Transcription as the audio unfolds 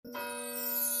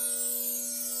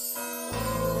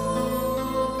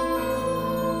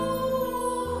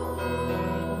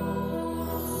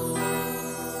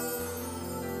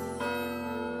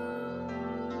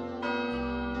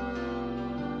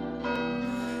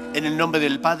En el nombre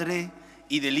del Padre,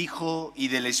 y del Hijo, y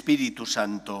del Espíritu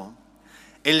Santo.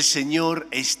 El Señor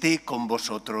esté con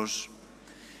vosotros.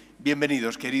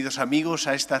 Bienvenidos, queridos amigos,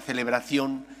 a esta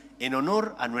celebración en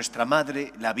honor a nuestra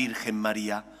Madre, la Virgen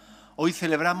María. Hoy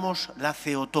celebramos la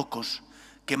Theotokos,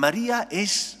 que María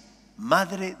es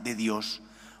Madre de Dios,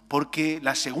 porque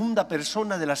la segunda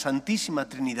persona de la Santísima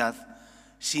Trinidad,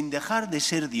 sin dejar de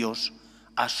ser Dios,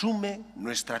 asume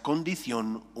nuestra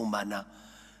condición humana.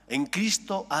 En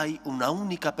Cristo hay una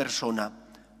única persona,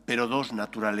 pero dos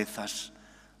naturalezas.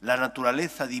 La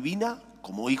naturaleza divina,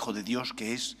 como Hijo de Dios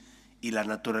que es, y la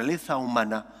naturaleza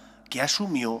humana que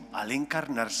asumió al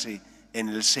encarnarse en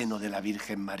el seno de la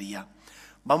Virgen María.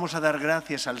 Vamos a dar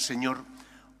gracias al Señor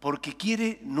porque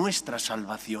quiere nuestra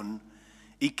salvación.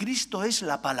 Y Cristo es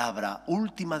la palabra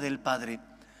última del Padre,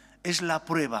 es la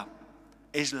prueba,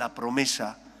 es la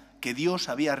promesa que Dios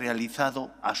había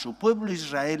realizado a su pueblo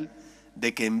Israel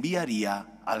de que enviaría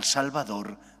al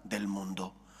Salvador del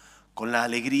mundo. Con la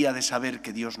alegría de saber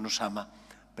que Dios nos ama,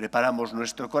 preparamos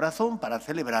nuestro corazón para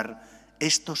celebrar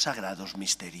estos sagrados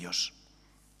misterios.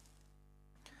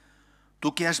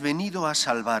 Tú que has venido a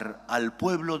salvar al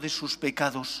pueblo de sus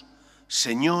pecados,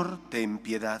 Señor, ten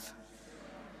piedad.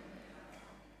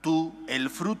 Tú, el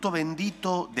fruto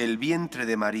bendito del vientre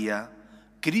de María,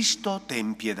 Cristo,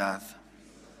 ten piedad.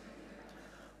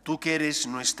 Tú que eres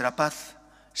nuestra paz,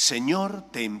 Señor,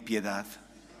 ten piedad.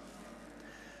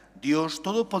 Dios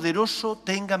Todopoderoso,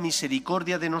 tenga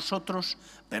misericordia de nosotros,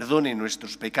 perdone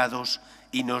nuestros pecados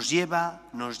y nos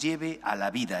lleve a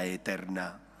la vida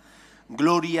eterna.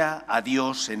 Gloria a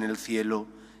Dios en el cielo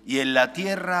y en la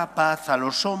tierra paz a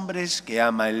los hombres que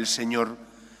ama el Señor.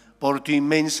 Por tu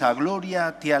inmensa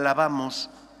gloria te alabamos,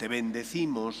 te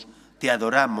bendecimos, te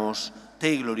adoramos,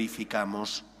 te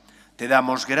glorificamos. Te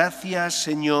damos gracias,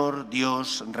 Señor,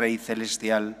 Dios, Rey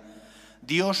celestial,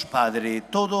 Dios Padre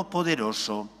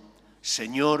Todopoderoso,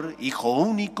 Señor, Hijo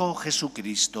único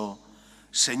Jesucristo,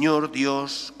 Señor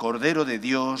Dios, Cordero de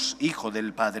Dios, Hijo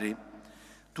del Padre.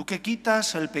 Tú que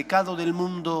quitas el pecado del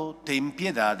mundo, ten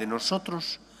piedad de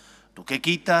nosotros. Tú que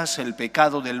quitas el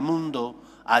pecado del mundo,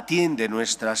 atiende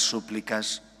nuestras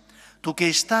súplicas. Tú que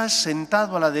estás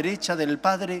sentado a la derecha del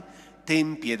Padre,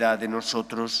 ten piedad de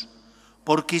nosotros.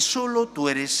 Porque solo tú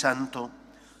eres santo,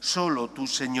 solo tú,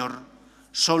 Señor,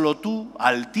 solo tú,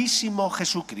 Altísimo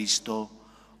Jesucristo,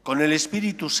 con el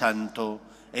Espíritu Santo,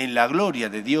 en la gloria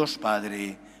de Dios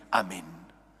Padre. Amén.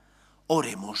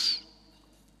 Oremos.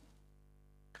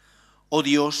 Oh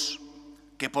Dios,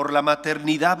 que por la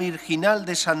maternidad virginal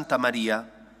de Santa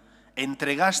María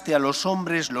entregaste a los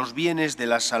hombres los bienes de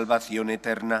la salvación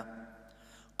eterna,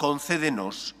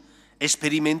 concédenos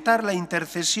experimentar la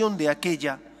intercesión de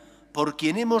aquella por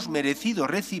quien hemos merecido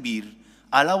recibir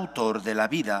al autor de la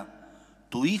vida,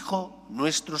 tu Hijo,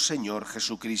 nuestro Señor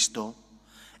Jesucristo,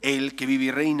 Él que vive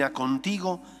y reina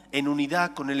contigo en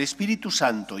unidad con el Espíritu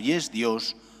Santo y es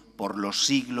Dios por los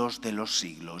siglos de los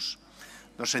siglos.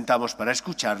 Nos sentamos para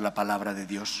escuchar la palabra de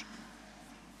Dios.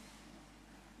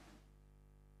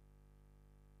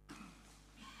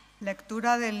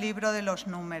 Lectura del libro de los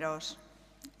Números.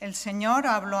 El Señor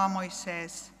habló a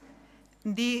Moisés.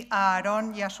 Di a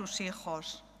Aarón y a sus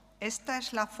hijos, esta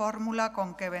es la fórmula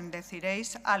con que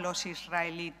bendeciréis a los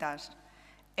israelitas.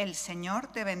 El Señor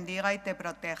te bendiga y te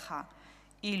proteja,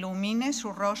 ilumine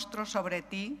su rostro sobre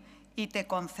ti y te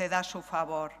conceda su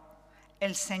favor.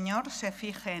 El Señor se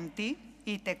fije en ti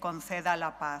y te conceda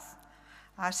la paz.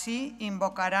 Así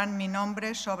invocarán mi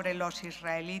nombre sobre los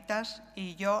israelitas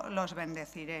y yo los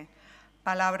bendeciré.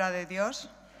 Palabra de Dios.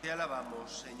 Te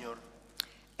alabamos, Señor.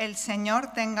 El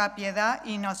Señor tenga piedad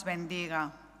y nos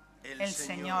bendiga. El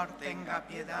Señor tenga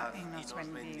piedad y nos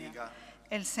bendiga.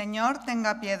 El Señor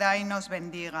tenga piedad y nos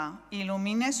bendiga.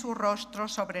 Ilumine su rostro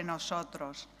sobre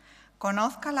nosotros.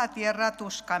 Conozca la tierra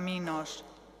tus caminos,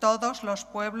 todos los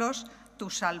pueblos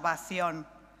tu salvación.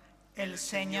 El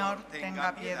Señor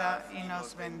tenga piedad y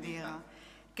nos bendiga.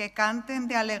 Que canten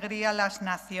de alegría las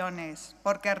naciones,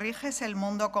 porque riges el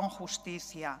mundo con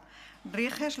justicia,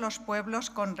 riges los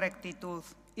pueblos con rectitud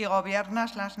y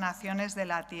gobiernas las naciones de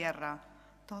la tierra.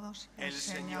 Todos. El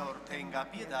Señor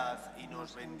tenga piedad y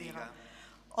nos bendiga.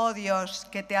 Oh Dios,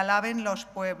 que te alaben los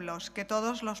pueblos, que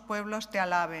todos los pueblos te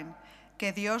alaben,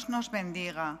 que Dios nos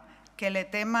bendiga, que le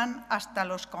teman hasta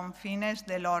los confines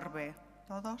del orbe.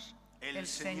 Todos. El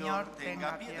Señor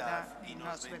tenga piedad y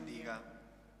nos bendiga.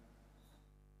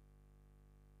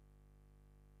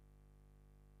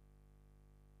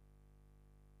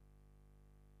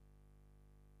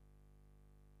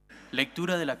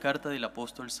 Lectura de la carta del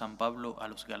apóstol San Pablo a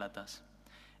los Gálatas.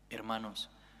 Hermanos,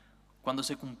 cuando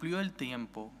se cumplió el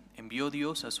tiempo, envió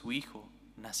Dios a su Hijo,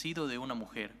 nacido de una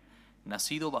mujer,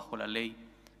 nacido bajo la ley,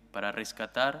 para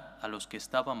rescatar a los que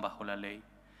estaban bajo la ley,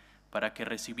 para que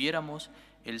recibiéramos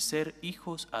el ser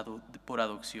hijos por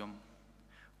adopción.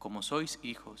 Como sois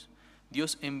hijos,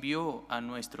 Dios envió a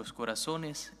nuestros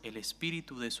corazones el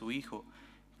Espíritu de su Hijo,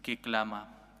 que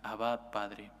clama, Abba,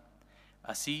 Padre.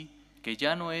 Así que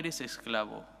ya no eres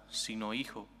esclavo, sino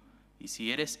hijo, y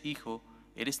si eres hijo,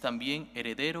 eres también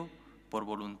heredero por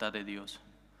voluntad de Dios.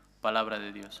 Palabra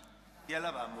de Dios. Te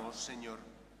alabamos, Señor.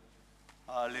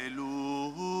 Aleluya.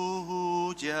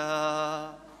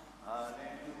 Aleluya.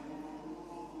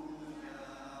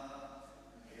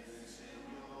 El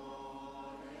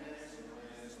Señor es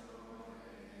nuestro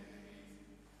Rey.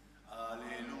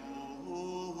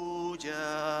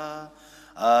 Aleluya.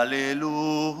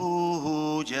 Aleluya.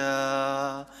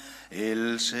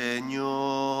 El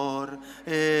Señor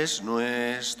es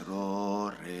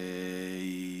nuestro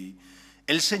Rey.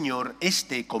 El Señor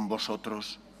esté con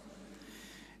vosotros.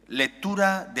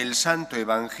 Lectura del Santo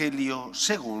Evangelio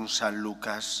según San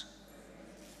Lucas.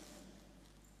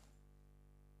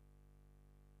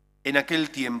 En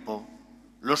aquel tiempo,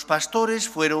 los pastores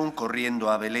fueron corriendo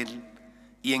a Belén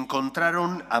y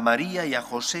encontraron a María y a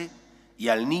José y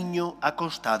al niño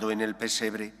acostado en el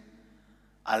pesebre.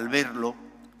 Al verlo,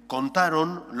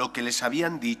 contaron lo que les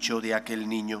habían dicho de aquel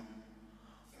niño.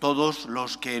 Todos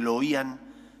los que lo oían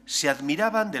se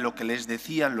admiraban de lo que les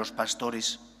decían los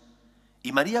pastores,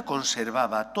 y María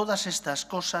conservaba todas estas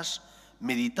cosas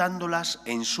meditándolas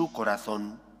en su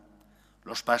corazón.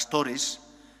 Los pastores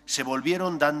se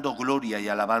volvieron dando gloria y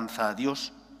alabanza a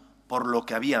Dios por lo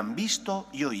que habían visto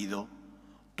y oído,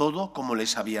 todo como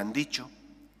les habían dicho.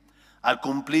 Al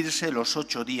cumplirse los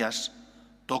 8 días,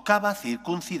 tocaba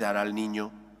circuncidar al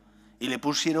niño, y le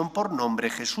pusieron por nombre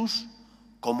Jesús,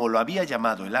 como lo había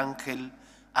llamado el ángel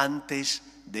antes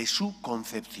de su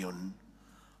concepción.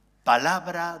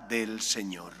 Palabra del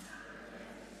Señor.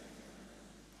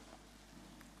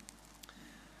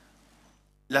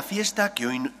 La fiesta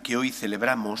que hoy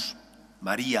celebramos,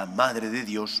 María, Madre de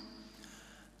Dios,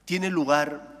 tiene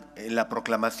lugar en la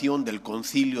proclamación del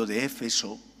Concilio de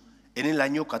Éfeso en el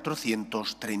año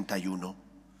 431.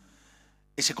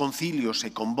 Ese concilio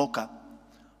se convoca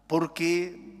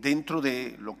porque dentro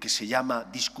de lo que se llama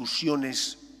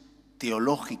discusiones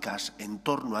teológicas en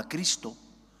torno a Cristo,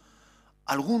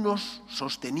 algunos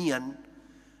sostenían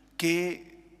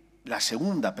que la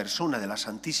segunda persona de la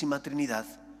Santísima Trinidad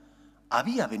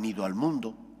había venido al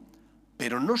mundo,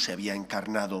 pero no se había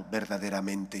encarnado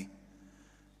verdaderamente.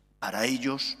 Para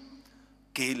ellos,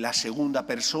 que la segunda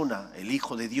persona, el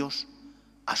Hijo de Dios,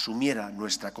 asumiera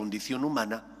nuestra condición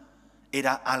humana,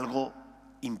 era algo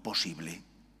imposible.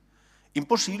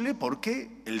 Imposible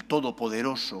porque el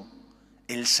Todopoderoso,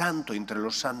 el Santo entre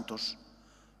los santos,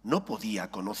 no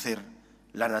podía conocer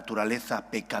la naturaleza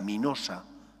pecaminosa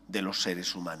de los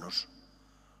seres humanos.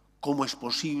 ¿Cómo es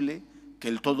posible que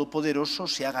el Todopoderoso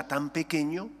se haga tan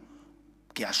pequeño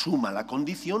que asuma la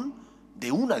condición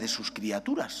de una de sus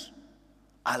criaturas?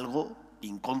 Algo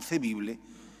inconcebible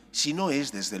si no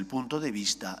es desde el punto de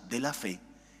vista de la fe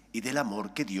y del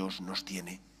amor que Dios nos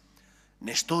tiene.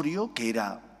 Nestorio, que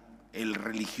era el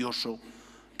religioso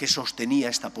que sostenía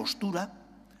esta postura,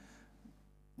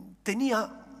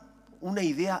 tenía una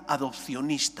idea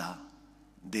adopcionista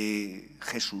de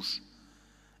Jesús.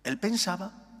 Él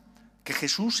pensaba que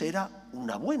Jesús era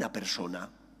una buena persona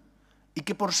y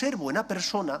que por ser buena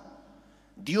persona,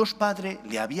 Dios Padre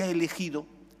le había elegido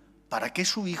para que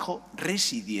su Hijo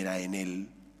residiera en él.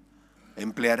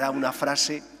 Empleará una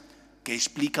frase que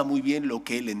explica muy bien lo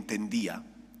que él entendía.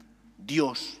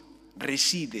 Dios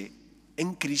reside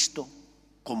en Cristo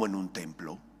como en un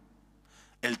templo.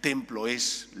 El templo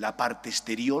es la parte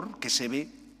exterior que se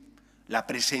ve, la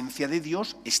presencia de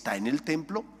Dios está en el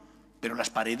templo, pero las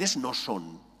paredes no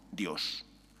son Dios.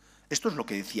 Esto es lo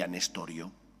que decía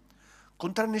Nestorio.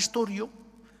 Contra Nestorio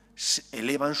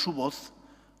elevan su voz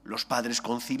los padres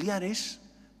conciliares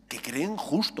que creen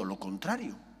justo lo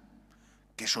contrario,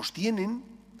 que sostienen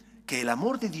que el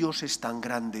amor de Dios es tan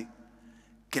grande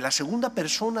que la segunda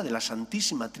persona de la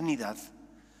Santísima Trinidad,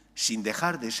 sin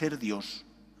dejar de ser Dios,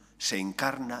 se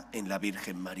encarna en la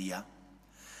Virgen María.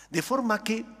 De forma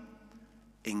que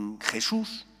en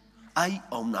Jesús hay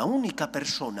una única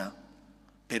persona,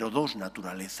 pero dos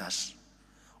naturalezas.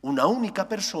 Una única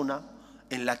persona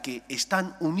en la que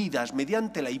están unidas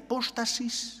mediante la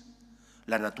hipóstasis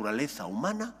la naturaleza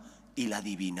humana y la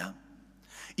divina.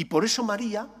 Y por eso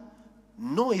María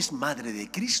no es madre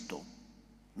de Cristo,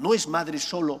 no es madre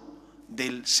solo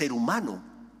del ser humano,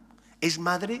 es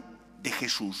madre de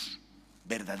Jesús,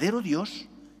 verdadero Dios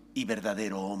y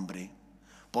verdadero hombre.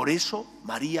 Por eso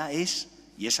María es,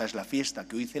 y esa es la fiesta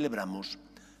que hoy celebramos,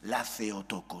 la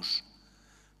Theotokos.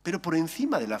 Pero por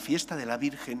encima de la fiesta de la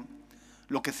Virgen,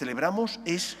 lo que celebramos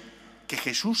es que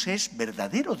Jesús es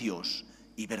verdadero Dios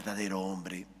y verdadero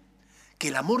hombre, que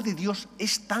el amor de Dios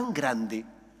es tan grande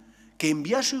que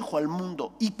envió a su Hijo al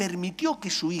mundo y permitió que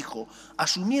su Hijo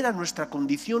asumiera nuestra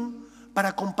condición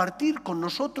para compartir con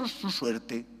nosotros su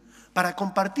suerte, para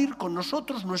compartir con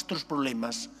nosotros nuestros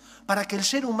problemas, para que el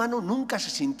ser humano nunca se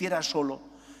sintiera solo,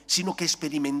 sino que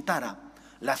experimentara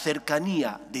la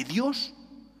cercanía de Dios,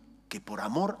 que por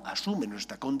amor asume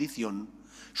nuestra condición,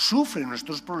 sufre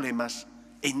nuestros problemas,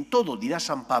 en todo, dirá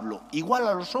San Pablo, igual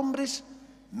a los hombres,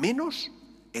 menos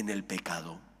en el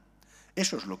pecado.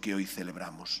 Eso es lo que hoy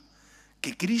celebramos,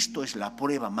 que Cristo es la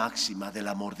prueba máxima del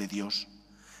amor de Dios,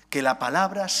 que la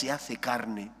palabra se hace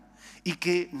carne y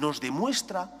que nos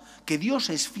demuestra que Dios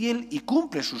es fiel y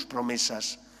cumple sus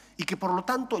promesas y que por lo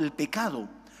tanto el pecado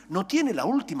no tiene la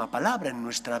última palabra en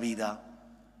nuestra vida,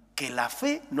 que la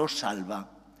fe nos salva,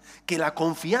 que la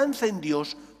confianza en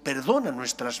Dios perdona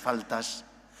nuestras faltas,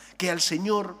 que al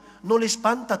Señor no le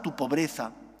espanta tu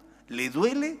pobreza, le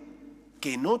duele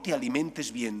que no te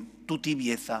alimentes bien, tu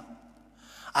tibieza.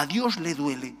 A Dios le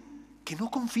duele que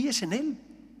no confíes en Él.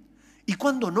 Y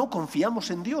cuando no confiamos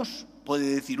en Dios,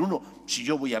 puede decir uno, si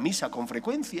yo voy a misa con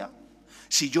frecuencia,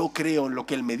 si yo creo en lo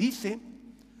que Él me dice,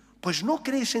 pues no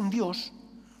crees en Dios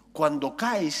cuando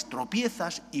caes,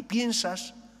 tropiezas y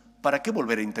piensas, ¿para qué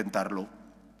volver a intentarlo?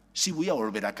 Si voy a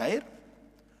volver a caer,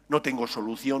 no tengo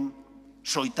solución,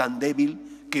 soy tan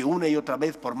débil que una y otra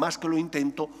vez, por más que lo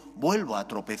intento, vuelvo a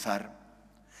tropezar.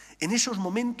 En esos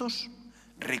momentos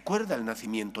recuerda el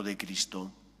nacimiento de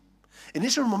Cristo. En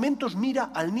esos momentos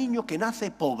mira al niño que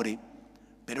nace pobre,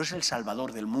 pero es el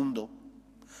Salvador del mundo.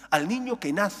 Al niño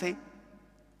que nace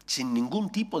sin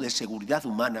ningún tipo de seguridad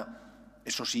humana,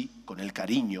 eso sí, con el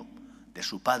cariño de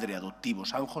su padre adoptivo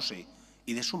San José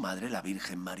y de su madre la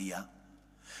Virgen María.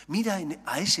 Mira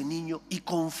a ese niño y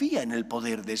confía en el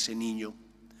poder de ese niño.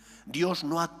 Dios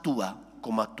no actúa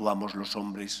como actuamos los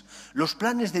hombres. Los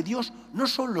planes de Dios no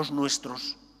son los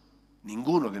nuestros.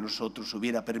 Ninguno de nosotros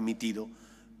hubiera permitido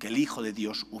que el Hijo de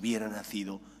Dios hubiera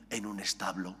nacido en un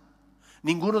establo.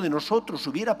 Ninguno de nosotros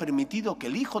hubiera permitido que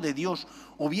el Hijo de Dios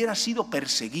hubiera sido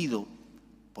perseguido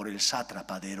por el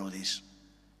sátrapa de Herodes.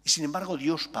 Y sin embargo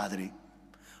Dios Padre,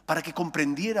 para que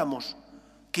comprendiéramos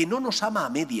que no nos ama a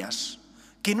medias,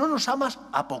 que no nos ama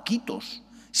a poquitos,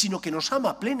 sino que nos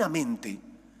ama plenamente,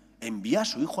 envía a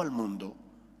su Hijo al mundo,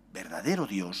 verdadero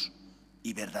Dios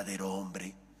y verdadero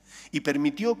hombre, y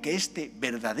permitió que este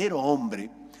verdadero hombre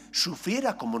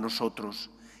sufriera como nosotros,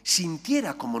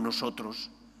 sintiera como nosotros.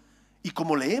 Y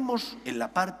como leemos en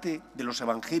la parte de los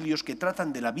evangelios que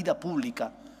tratan de la vida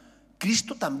pública,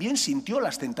 Cristo también sintió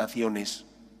las tentaciones,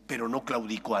 pero no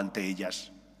claudicó ante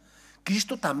ellas.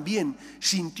 Cristo también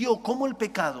sintió cómo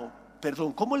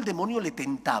cómo el demonio le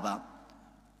tentaba,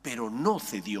 pero no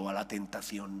cedió a la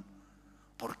tentación,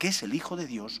 porque es el Hijo de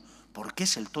Dios, porque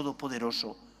es el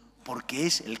Todopoderoso, porque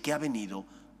es el que ha venido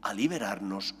a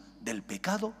liberarnos del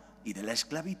pecado y de la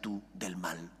esclavitud del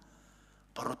mal.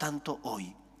 Por lo tanto,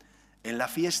 hoy, en la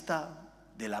fiesta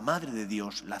de la Madre de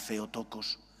Dios, la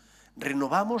Theotokos,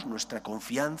 renovamos nuestra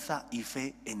confianza y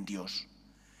fe en Dios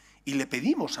y le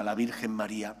pedimos a la Virgen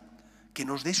María que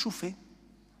nos dé su fe,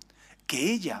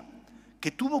 que ella,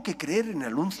 que tuvo que creer en el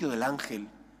anuncio del ángel,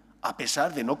 a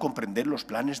pesar de no comprender los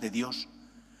planes de Dios,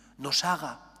 nos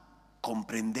haga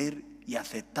comprender y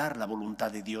aceptar la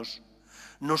voluntad de Dios,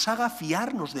 nos haga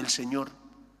fiarnos del Señor,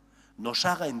 nos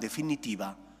haga, en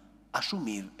definitiva,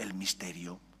 asumir el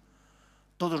misterio.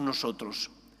 Todos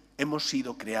nosotros hemos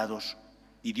sido creados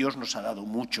y Dios nos ha dado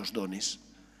muchos dones.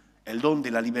 El don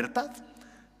de la libertad,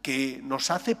 que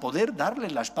nos hace poder darle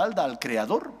la espalda al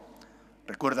Creador.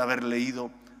 Recuerdo haber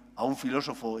leído a un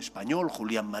filósofo español,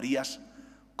 Julián Marías,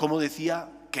 cómo decía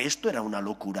que esto era una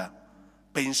locura.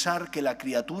 Pensar que la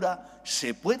criatura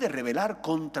se puede rebelar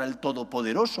contra el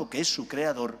Todopoderoso, que es su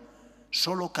Creador,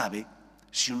 solo cabe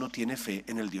si uno tiene fe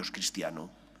en el Dios cristiano.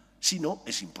 Si no,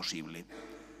 es imposible.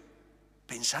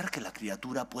 Pensar que la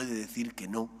criatura puede decir que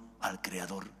no al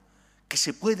Creador, que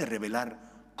se puede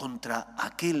rebelar contra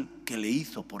aquel que le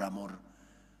hizo por amor.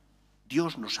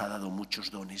 Dios nos ha dado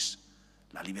muchos dones.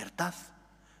 La libertad,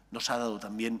 nos ha dado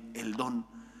también el don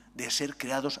de ser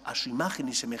creados a su imagen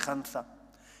y semejanza,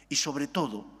 y sobre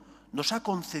todo nos ha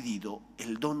concedido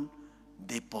el don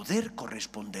de poder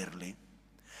corresponderle,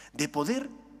 de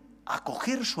poder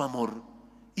acoger su amor,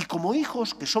 y como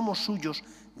hijos que somos suyos,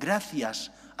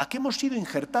 gracias a que hemos sido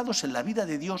injertados en la vida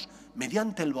de Dios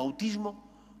mediante el bautismo,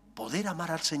 poder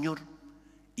amar al Señor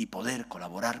y poder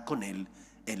colaborar con Él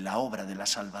en la obra de la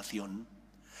salvación.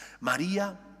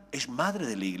 María es madre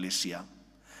de la Iglesia.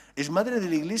 Es madre de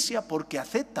la Iglesia porque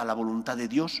acepta la voluntad de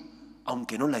Dios,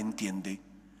 aunque no la entiende.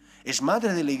 Es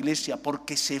madre de la Iglesia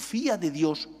porque se fía de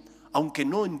Dios, aunque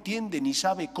no entiende ni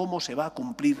sabe cómo se va a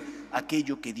cumplir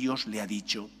aquello que Dios le ha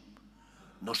dicho.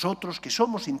 Nosotros, que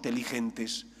somos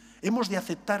inteligentes, hemos de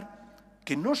aceptar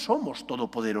que no somos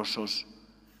todopoderosos.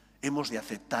 Hemos de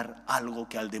aceptar algo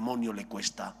que al demonio le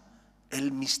cuesta,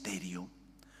 el misterio.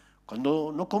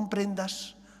 Cuando no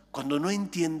comprendas, cuando no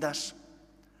entiendas,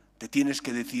 te tienes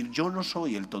que decir: yo no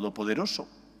soy el Todopoderoso,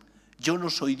 yo no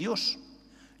soy Dios,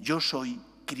 yo soy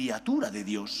criatura de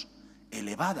Dios,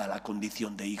 elevada a la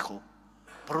condición de hijo.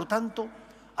 Por lo tanto,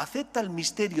 acepta el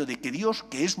misterio de que Dios,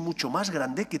 que es mucho más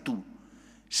grande que tú,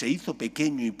 se hizo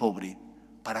pequeño y pobre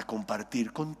para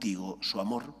compartir contigo su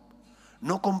amor.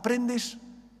 ¿No comprendes?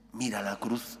 Mira la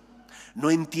cruz.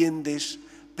 ¿No entiendes?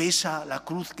 Pesa la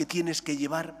cruz que tienes que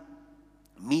llevar.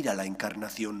 Mira la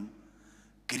encarnación.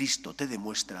 Cristo te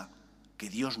demuestra que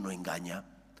Dios no engaña,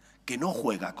 que no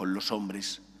juega con los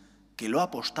hombres, que lo ha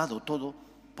apostado todo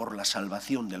por la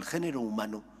salvación del género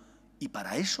humano y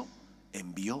para eso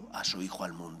envió a su Hijo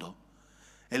al mundo.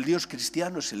 El Dios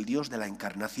cristiano es el Dios de la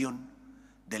encarnación,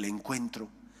 del encuentro.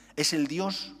 Es el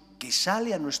Dios que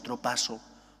sale a nuestro paso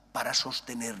para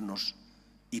sostenernos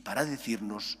y para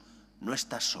decirnos: no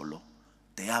estás solo,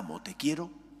 te amo, te quiero.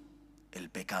 El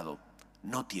pecado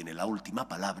no tiene la última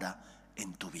palabra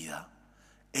en tu vida.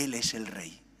 Él es el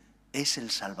Rey, es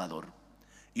el Salvador.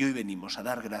 Y hoy venimos a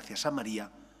dar gracias a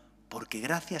María porque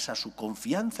gracias a su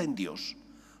confianza en Dios,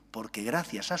 porque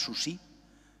gracias a su sí,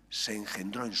 se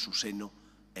engendró en su seno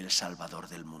el Salvador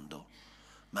del mundo.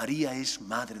 María es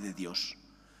Madre de Dios,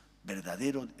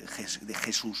 verdadero de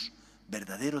Jesús,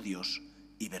 verdadero Dios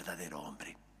y verdadero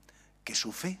hombre. Que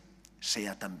su fe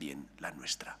sea también la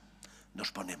nuestra.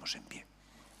 Nos ponemos en pie.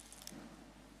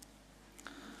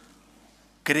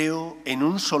 Creo en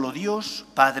un solo Dios,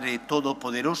 Padre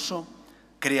Todopoderoso,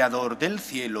 Creador del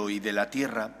cielo y de la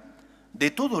tierra, de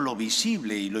todo lo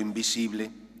visible y lo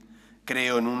invisible.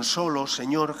 Creo en un solo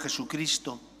Señor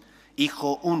Jesucristo,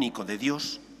 Hijo único de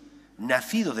Dios,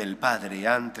 nacido del Padre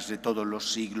antes de todos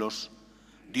los siglos,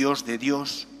 Dios de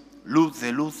Dios, luz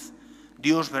de luz,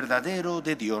 Dios verdadero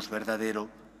de Dios verdadero,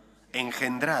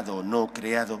 engendrado, no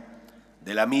creado,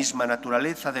 de la misma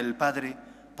naturaleza del Padre,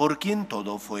 por quien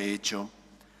todo fue hecho,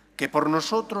 que por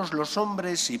nosotros los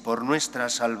hombres y por nuestra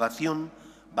salvación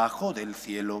bajó del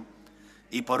cielo,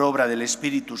 y por obra del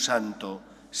Espíritu Santo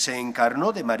se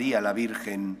encarnó de María la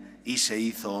Virgen y se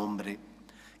hizo hombre,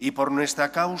 y por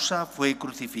nuestra causa fue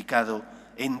crucificado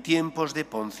en tiempos de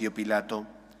Poncio Pilato,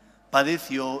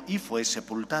 padeció y fue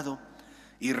sepultado,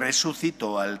 y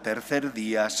resucitó al tercer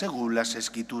día según las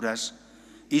Escrituras,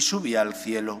 y subió al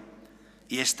cielo,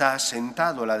 y está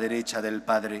sentado a la derecha del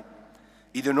Padre,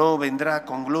 y de nuevo vendrá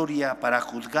con gloria para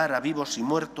juzgar a vivos y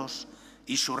muertos,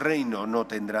 y su reino no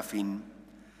tendrá fin.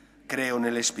 Creo en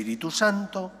el Espíritu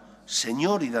Santo,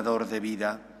 Señor y dador de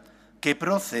vida, que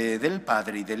procede del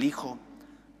Padre y del Hijo,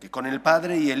 que con el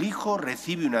Padre y el Hijo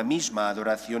recibe una misma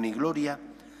adoración y gloria,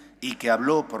 y que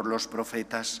habló por los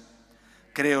profetas.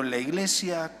 Creo en la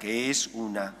Iglesia, que es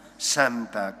una,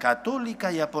 santa,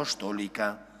 católica y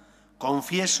apostólica.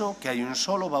 Confieso que hay un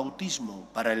solo bautismo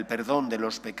para el perdón de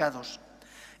los pecados.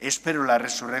 Espero la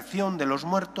resurrección de los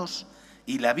muertos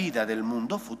y la vida del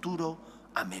mundo futuro.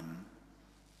 Amén.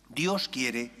 Dios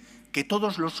quiere que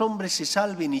todos los hombres se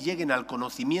salven y lleguen al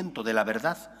conocimiento de la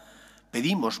verdad.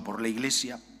 Pedimos por la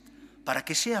Iglesia para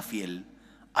que sea fiel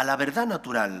a la verdad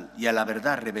natural y a la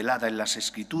verdad revelada en las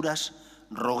Escrituras.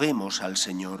 Roguemos al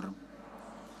Señor.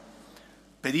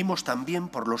 Pedimos también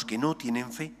por los que no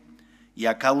tienen fe y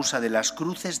a causa de las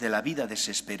cruces de la vida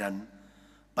desesperan,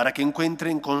 para que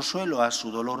encuentren consuelo a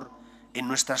su dolor en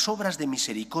nuestras obras de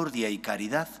misericordia y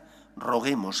caridad.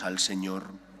 Roguemos al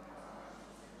Señor.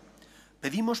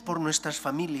 Pedimos por nuestras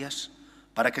familias,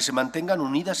 para que se mantengan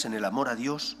unidas en el amor a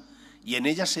Dios y en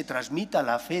ellas se transmita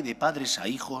la fe de padres a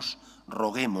hijos.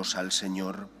 Roguemos al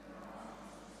Señor.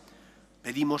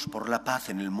 Pedimos por la paz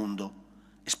en el mundo,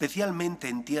 especialmente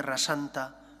en Tierra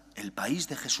Santa, el país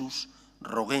de Jesús.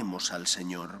 Roguemos al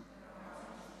Señor.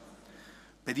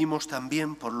 Pedimos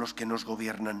también por los que nos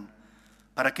gobiernan,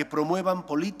 para que promuevan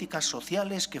políticas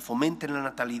sociales que fomenten la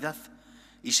natalidad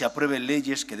y se aprueben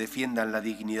leyes que defiendan la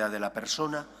dignidad de la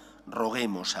persona.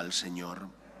 Roguemos al Señor.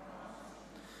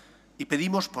 Y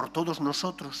pedimos por todos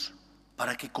nosotros,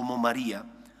 para que como María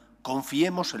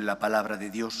confiemos en la palabra de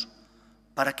Dios,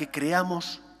 para que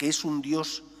creamos que es un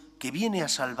Dios que viene a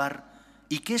salvar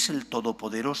y que es el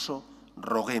Todopoderoso.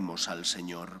 Roguemos al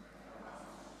Señor.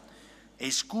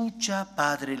 Escucha,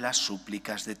 Padre, las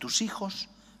súplicas de tus hijos,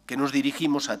 que nos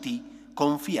dirigimos a ti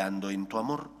confiando en tu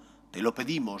amor. Te lo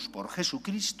pedimos por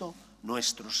Jesucristo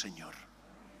nuestro Señor.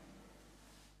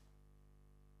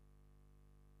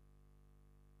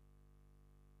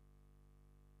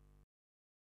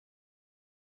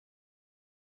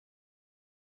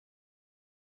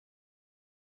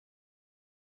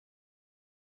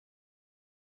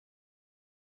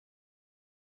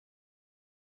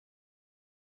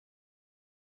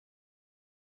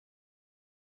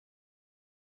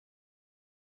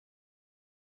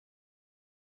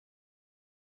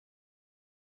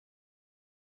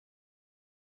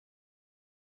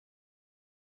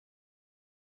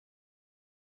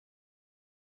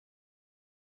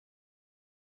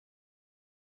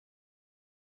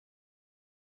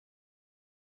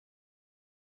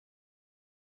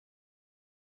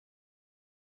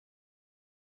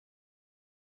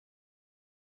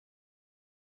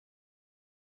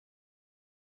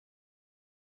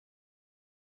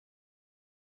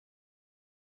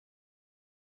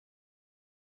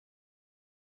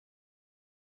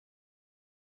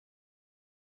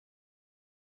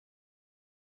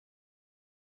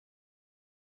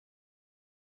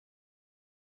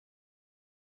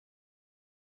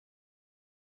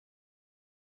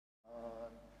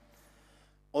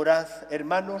 Orad,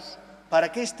 hermanos, para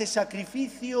que este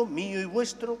sacrificio mío y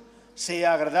vuestro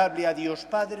sea agradable a Dios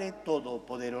Padre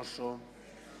Todopoderoso.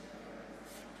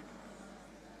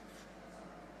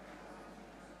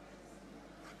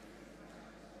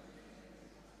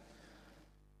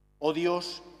 Oh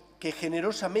Dios, que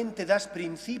generosamente das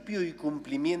principio y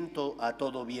cumplimiento a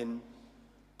todo bien,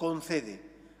 concede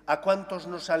a cuantos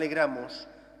nos alegramos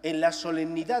en la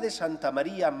solemnidad de Santa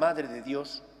María, Madre de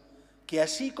Dios, que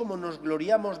así como nos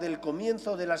gloriamos del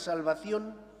comienzo de la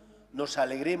salvación, nos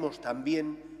alegremos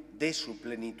también de su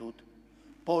plenitud.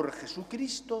 Por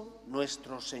Jesucristo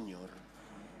nuestro Señor.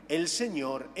 El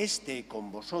Señor esté con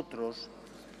vosotros.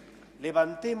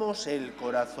 Levantemos el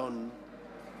corazón.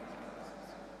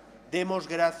 Demos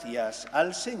gracias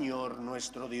al Señor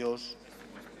nuestro Dios.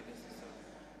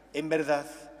 En verdad,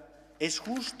 es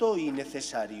justo y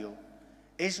necesario,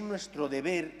 es nuestro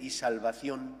deber y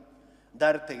salvación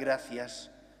darte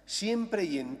gracias siempre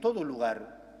y en todo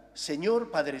lugar, Señor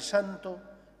Padre Santo,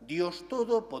 Dios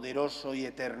Todopoderoso y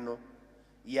Eterno,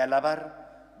 y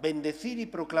alabar, bendecir y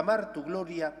proclamar tu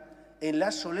gloria en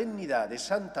la solemnidad de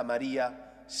Santa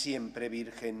María, siempre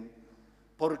Virgen,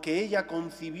 porque ella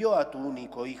concibió a tu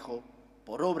único Hijo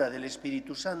por obra del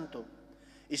Espíritu Santo,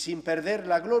 y sin perder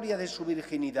la gloria de su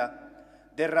virginidad,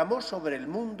 derramó sobre el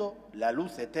mundo la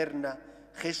luz eterna,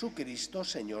 Jesucristo,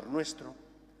 Señor nuestro.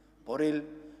 Por él,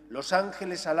 los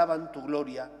ángeles alaban tu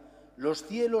gloria, los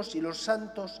cielos y los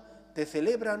santos te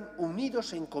celebran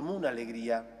unidos en común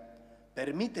alegría.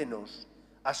 Permítenos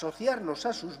asociarnos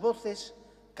a sus voces,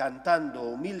 cantando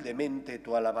humildemente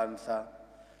tu alabanza.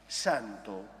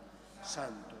 Santo,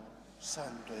 santo,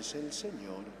 santo es el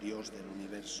Señor, Dios del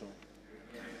universo.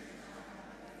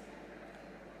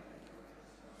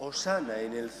 Hosana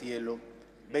en el cielo,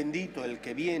 bendito el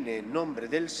que viene en nombre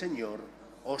del Señor,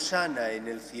 hosana en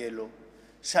el cielo.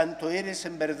 Santo eres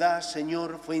en verdad,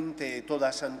 Señor, fuente de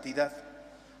toda santidad.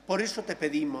 Por eso te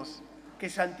pedimos que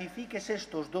santifiques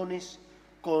estos dones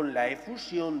con la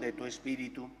efusión de tu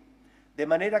Espíritu, de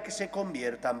manera que se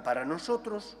conviertan para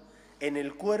nosotros en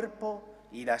el cuerpo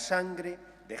y la sangre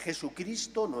de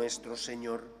Jesucristo nuestro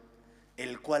Señor,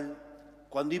 el cual,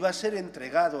 cuando iba a ser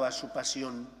entregado a su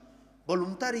pasión,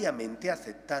 voluntariamente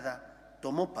aceptada,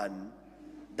 tomó pan,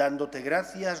 dándote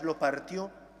gracias, lo partió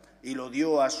y lo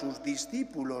dio a sus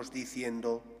discípulos,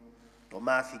 diciendo: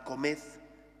 tomad y comed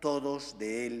todos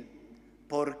de él,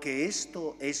 porque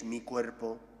esto es mi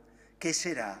cuerpo, que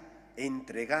será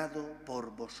entregado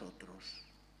por vosotros.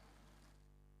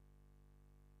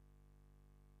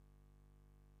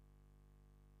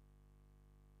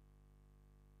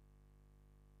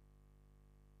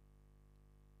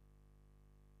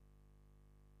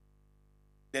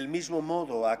 Del mismo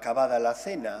modo, acabada la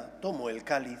cena, tomó el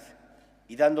cáliz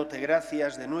y, dándote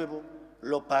gracias de nuevo,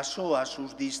 lo pasó a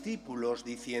sus discípulos,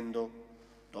 diciendo: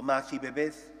 tomad y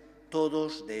bebed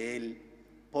todos de él,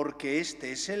 porque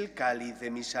este es el cáliz de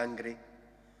mi sangre,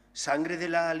 sangre de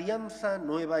la alianza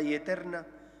nueva y eterna,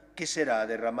 que será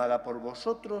derramada por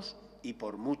vosotros y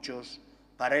por muchos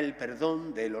para el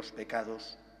perdón de los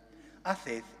pecados.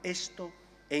 Haced esto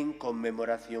en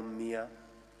conmemoración mía.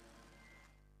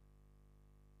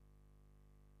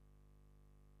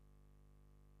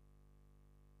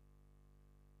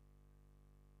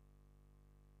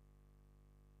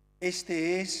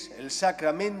 Este es el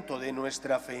sacramento de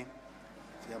nuestra fe.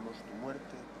 Anunciamos tu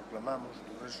muerte, proclamamos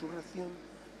tu resurrección.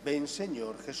 Ven,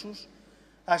 Señor Jesús.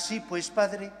 Así pues,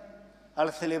 Padre,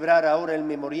 Al celebrar ahora el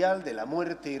memorial de la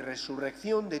muerte y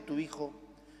resurrección de tu Hijo,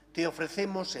 te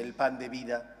ofrecemos el pan de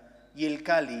vida y el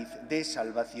cáliz de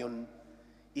salvación,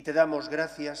 y te damos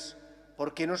gracias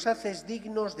porque nos haces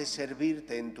dignos de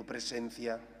servirte en tu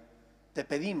presencia. Te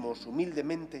pedimos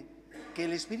humildemente que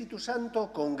el Espíritu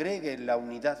Santo congregue en la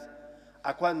unidad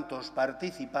a cuantos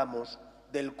participamos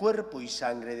del cuerpo y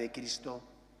sangre de Cristo.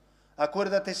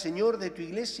 Acuérdate, Señor, de tu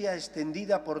Iglesia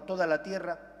extendida por toda la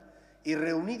tierra y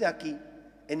reunida aquí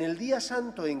en el día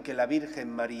santo en que la Virgen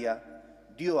María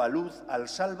dio a luz al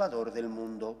Salvador del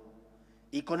mundo,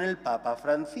 y con el Papa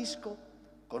Francisco,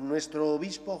 con nuestro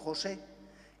obispo José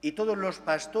y todos los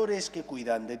pastores que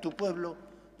cuidan de tu pueblo,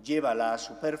 llévala a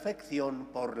su perfección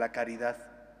por la caridad.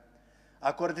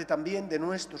 Acuérdate también de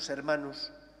nuestros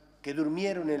hermanos que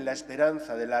durmieron en la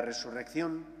esperanza de la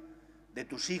resurrección, de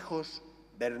tus hijos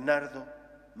Bernardo,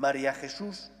 María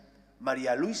Jesús,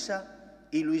 María Luisa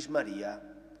y Luis María,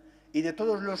 y de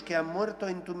todos los que han muerto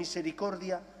en tu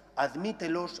misericordia,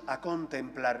 admítelos a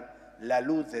contemplar la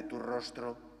luz de tu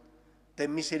rostro.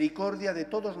 Ten misericordia de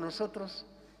todos nosotros,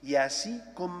 y así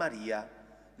con María,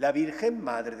 la Virgen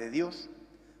Madre de Dios,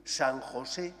 San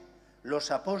José, los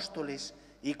apóstoles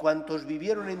y cuantos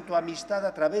vivieron en tu amistad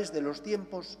a través de los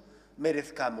tiempos,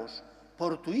 merezcamos,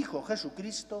 por tu Hijo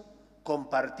Jesucristo,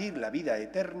 compartir la vida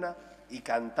eterna y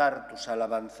cantar tus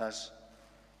alabanzas.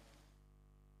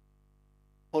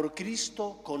 Por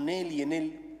Cristo, con Él y en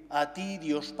Él, a ti,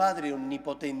 Dios Padre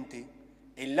omnipotente,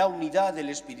 en la unidad del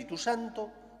Espíritu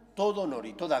Santo, todo honor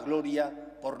y toda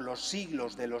gloria por los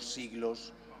siglos de los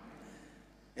siglos.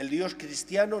 El Dios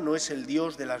cristiano no es el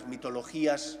Dios de las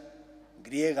mitologías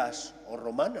griegas o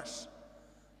romanas,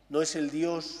 no es el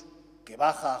Dios que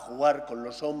baja a jugar con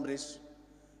los hombres,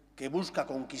 que busca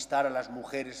conquistar a las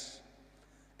mujeres,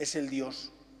 es el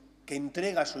Dios que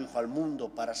entrega a su Hijo al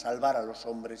mundo para salvar a los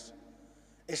hombres,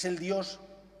 es el Dios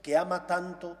que ama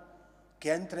tanto,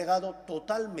 que ha entregado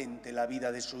totalmente la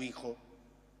vida de su Hijo,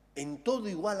 en todo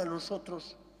igual a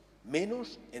nosotros,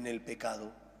 menos en el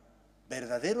pecado,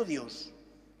 verdadero Dios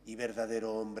y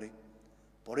verdadero hombre.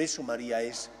 Por eso María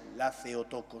es la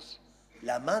Theotokos,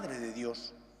 la Madre de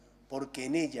Dios, porque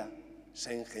en ella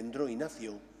se engendró y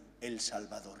nació el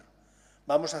Salvador.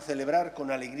 Vamos a celebrar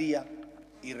con alegría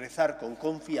y rezar con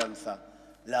confianza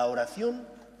la oración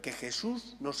que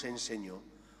Jesús nos enseñó.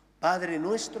 Padre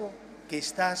nuestro que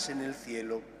estás en el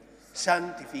cielo,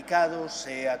 santificado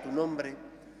sea tu nombre.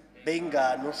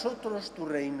 Venga a nosotros tu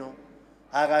reino,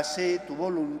 hágase tu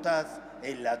voluntad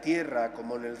en la tierra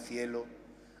como en el cielo.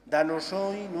 Danos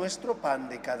hoy nuestro pan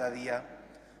de cada día.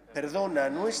 Perdona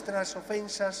nuestras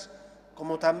ofensas,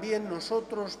 como también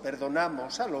nosotros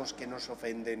perdonamos a los que nos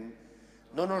ofenden.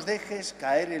 No nos dejes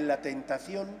caer en la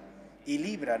tentación y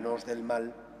líbranos del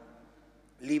mal.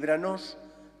 Líbranos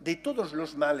de todos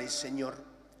los males, Señor,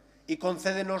 y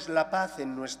concédenos la paz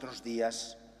en nuestros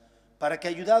días, para que,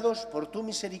 ayudados por tu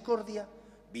misericordia,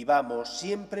 vivamos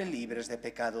siempre libres de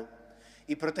pecado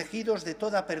y protegidos de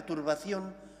toda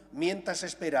perturbación, mientras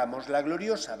esperamos la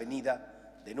gloriosa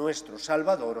venida de nuestro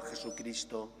Salvador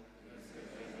Jesucristo.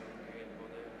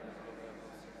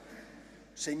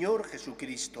 Señor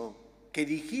Jesucristo, que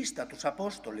dijiste a tus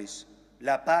apóstoles,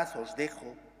 la paz os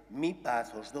dejo, mi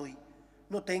paz os doy,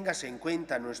 no tengas en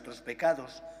cuenta nuestros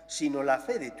pecados, sino la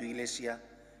fe de tu Iglesia,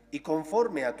 y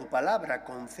conforme a tu palabra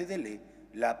concédele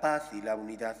la paz y la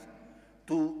unidad.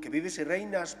 Tú, que vives y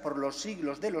reinas por los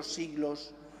siglos de los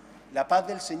siglos, la paz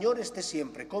del Señor esté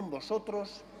siempre con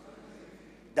vosotros.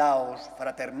 Daos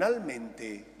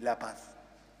fraternalmente la paz.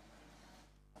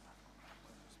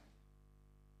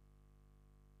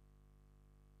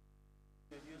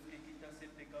 Dios que quitas el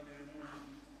pecado del mundo,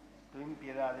 ten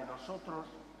piedad de nosotros.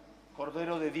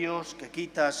 Cordero de Dios que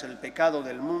quitas el pecado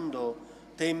del mundo,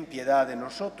 ten piedad de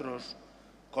nosotros.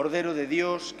 Cordero de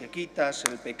Dios que quitas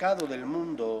el pecado del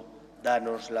mundo,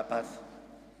 danos la paz.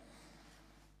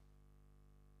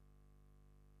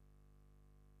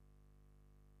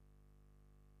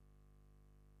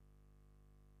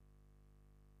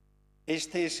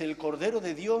 Este es el Cordero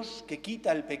de Dios que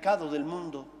quita el pecado del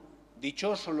mundo.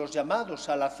 Dichosos los llamados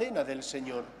a la cena del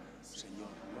Señor. Señor,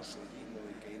 no soy digno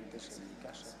de que entres en mi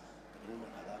casa, pero una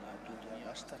palabra tuya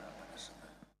bastará para sanar.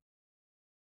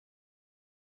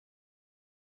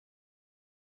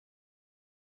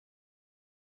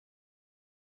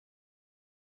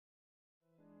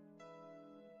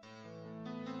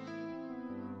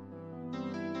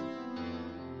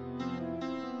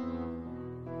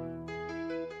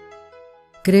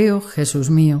 Creo, Jesús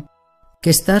mío,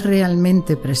 que estás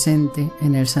realmente presente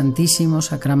en el Santísimo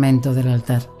Sacramento del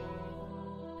altar.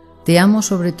 Te amo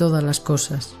sobre todas las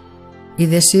cosas y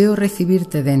deseo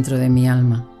recibirte dentro de mi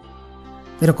alma.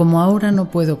 pero como ahora no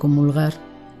puedo comulgar,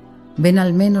 ven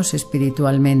al menos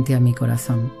espiritualmente a mi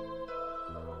corazón.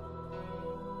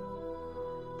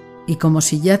 Y como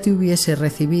si ya te hubiese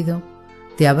recibido,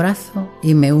 te abrazo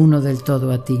y me uno del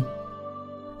todo a ti.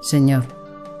 Señor,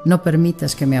 no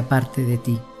permitas que me aparte de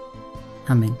ti.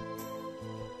 Amén.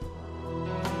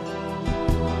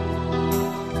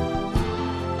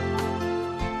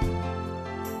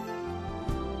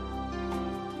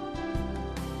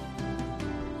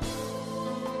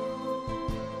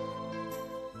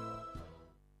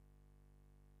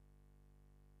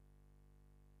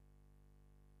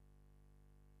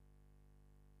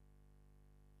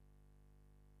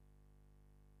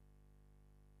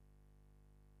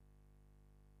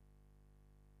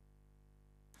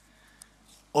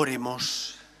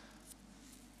 Oremos.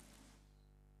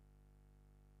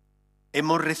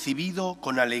 Hemos recibido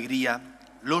con alegría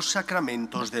los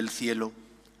sacramentos del cielo.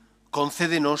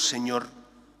 Concédenos, Señor,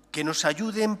 que nos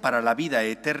ayuden para la vida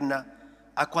eterna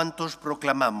a cuantos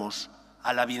proclamamos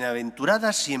a la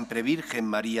bienaventurada siempre Virgen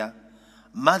María,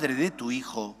 Madre de tu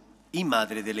Hijo y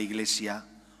Madre de la Iglesia,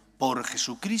 por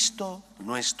Jesucristo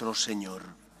nuestro Señor.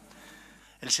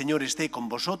 El Señor esté con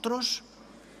vosotros.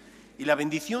 Y la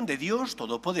bendición de Dios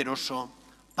Todopoderoso,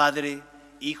 Padre,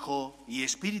 Hijo y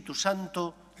Espíritu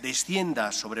Santo,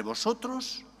 descienda sobre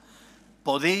vosotros.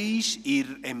 Podéis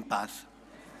ir en paz.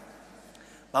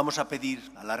 Vamos a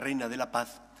pedir a la Reina de la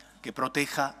Paz que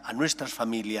proteja a nuestras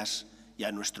familias y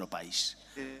a nuestro país.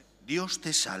 Dios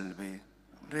te salve,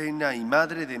 Reina y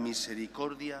Madre de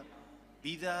misericordia,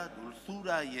 vida,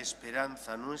 dulzura y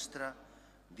esperanza nuestra.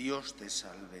 Dios te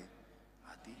salve.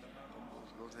 A ti,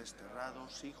 los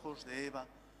desterrados hijos de Eva,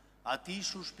 a ti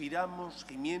suspiramos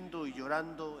gimiendo y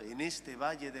llorando en este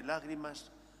valle de lágrimas.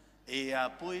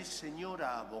 Ea pues,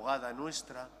 Señora, abogada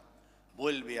nuestra,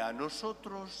 vuelve a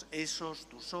nosotros esos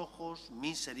tus ojos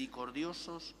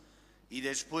misericordiosos y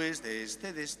después de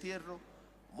este destierro,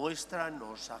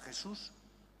 muéstranos a Jesús,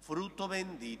 fruto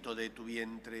bendito de tu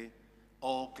vientre.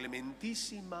 Oh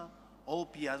clementísima,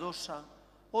 oh piadosa,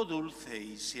 oh dulce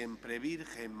y siempre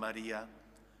Virgen María,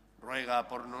 ruega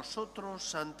por nosotros,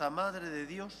 Santa Madre de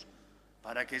Dios,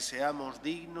 para que seamos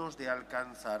dignos de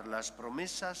alcanzar las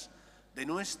promesas de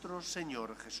nuestro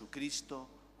Señor Jesucristo.